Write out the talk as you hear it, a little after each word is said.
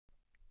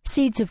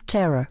Seeds of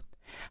Terror: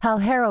 How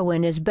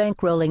Heroin is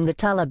Bankrolling the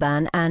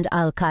Taliban and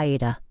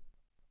Al-Qaeda,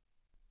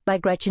 by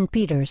Gretchen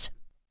Peters.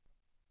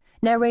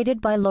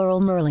 Narrated by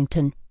Laurel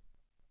Merlington.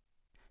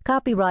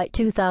 Copyright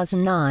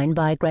 2009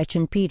 by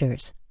Gretchen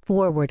Peters.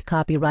 Forward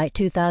copyright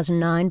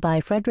 2009 by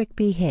Frederick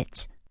B.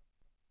 Hitz.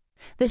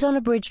 This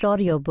unabridged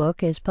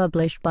audiobook is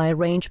published by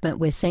arrangement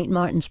with St.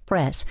 Martin's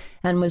Press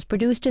and was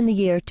produced in the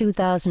year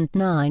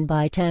 2009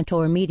 by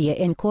Tantor Media,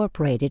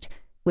 Incorporated,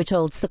 which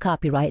holds the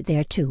copyright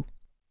thereto.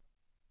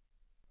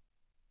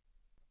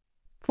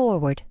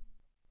 Forward.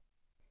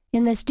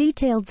 In this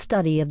detailed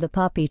study of the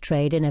poppy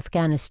trade in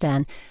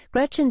Afghanistan,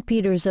 Gretchen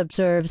Peters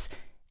observes,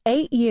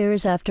 8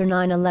 years after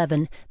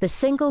 9/11, the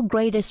single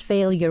greatest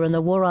failure in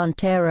the war on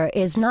terror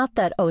is not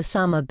that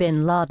Osama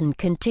bin Laden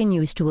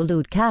continues to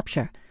elude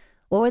capture,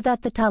 or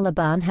that the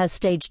Taliban has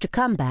staged a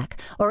comeback,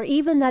 or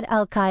even that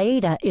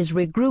Al-Qaeda is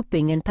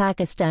regrouping in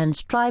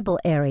Pakistan's tribal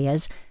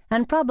areas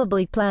and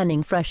probably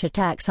planning fresh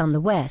attacks on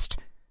the West.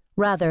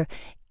 Rather,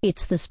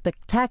 it's the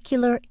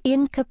spectacular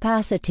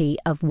incapacity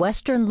of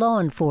Western law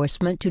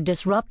enforcement to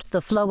disrupt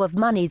the flow of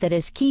money that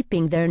is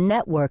keeping their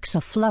networks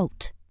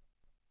afloat.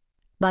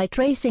 By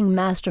tracing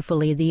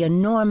masterfully the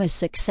enormous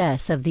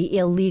success of the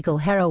illegal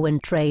heroin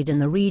trade in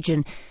the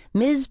region,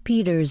 Ms.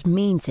 Peters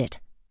means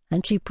it,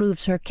 and she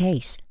proves her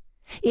case.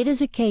 It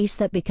is a case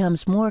that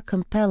becomes more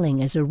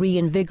compelling as a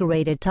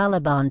reinvigorated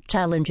Taliban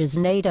challenges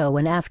NATO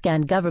and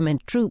Afghan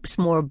government troops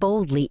more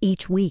boldly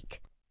each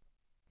week.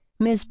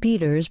 Ms.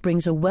 Peters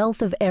brings a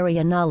wealth of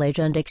area knowledge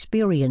and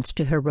experience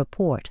to her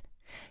report.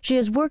 She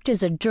has worked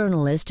as a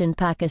journalist in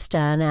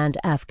Pakistan and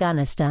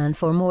Afghanistan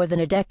for more than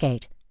a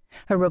decade.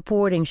 Her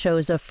reporting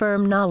shows a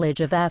firm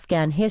knowledge of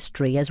Afghan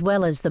history as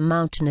well as the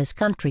mountainous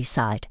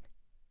countryside.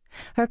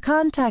 Her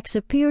contacts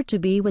appear to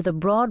be with a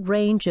broad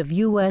range of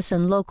U.S.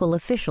 and local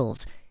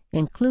officials,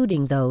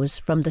 including those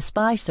from the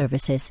spy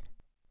services.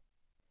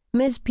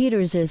 Ms.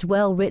 Peters'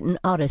 well-written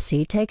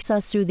odyssey takes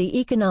us through the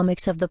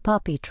economics of the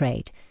poppy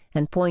trade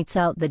and points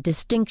out the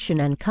distinction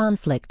and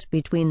conflict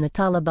between the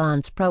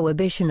Taliban's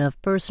prohibition of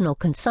personal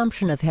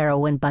consumption of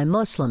heroin by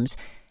Muslims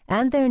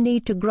and their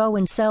need to grow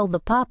and sell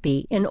the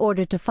poppy in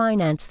order to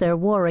finance their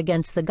war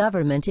against the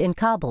government in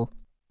Kabul.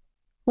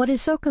 What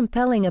is so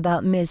compelling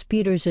about Ms.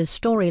 Peters'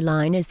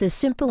 storyline is the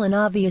simple and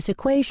obvious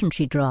equation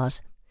she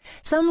draws.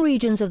 Some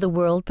regions of the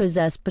world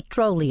possess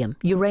petroleum,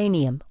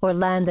 uranium, or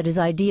land that is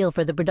ideal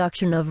for the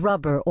production of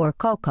rubber or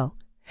cocoa.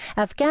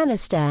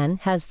 Afghanistan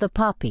has the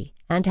poppy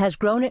and has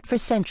grown it for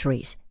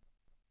centuries.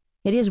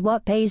 It is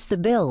what pays the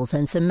bills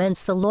and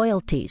cements the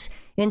loyalties,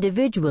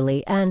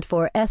 individually and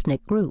for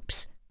ethnic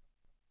groups.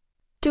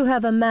 To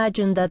have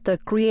imagined that the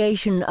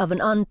creation of an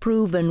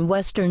unproven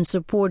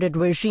Western-supported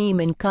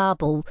regime in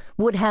Kabul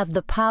would have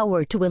the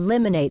power to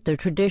eliminate the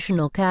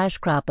traditional cash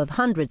crop of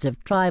hundreds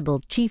of tribal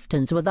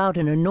chieftains without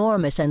an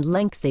enormous and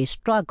lengthy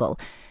struggle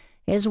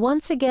is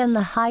once again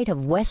the height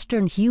of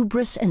Western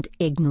hubris and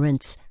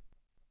ignorance.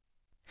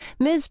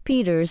 Ms.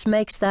 Peters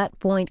makes that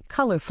point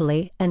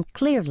colorfully and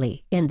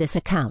clearly in this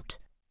account.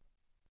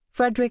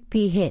 Frederick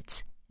P.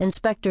 Hitz,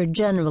 Inspector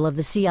General of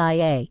the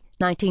CIA,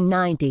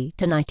 1990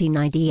 to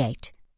 1998.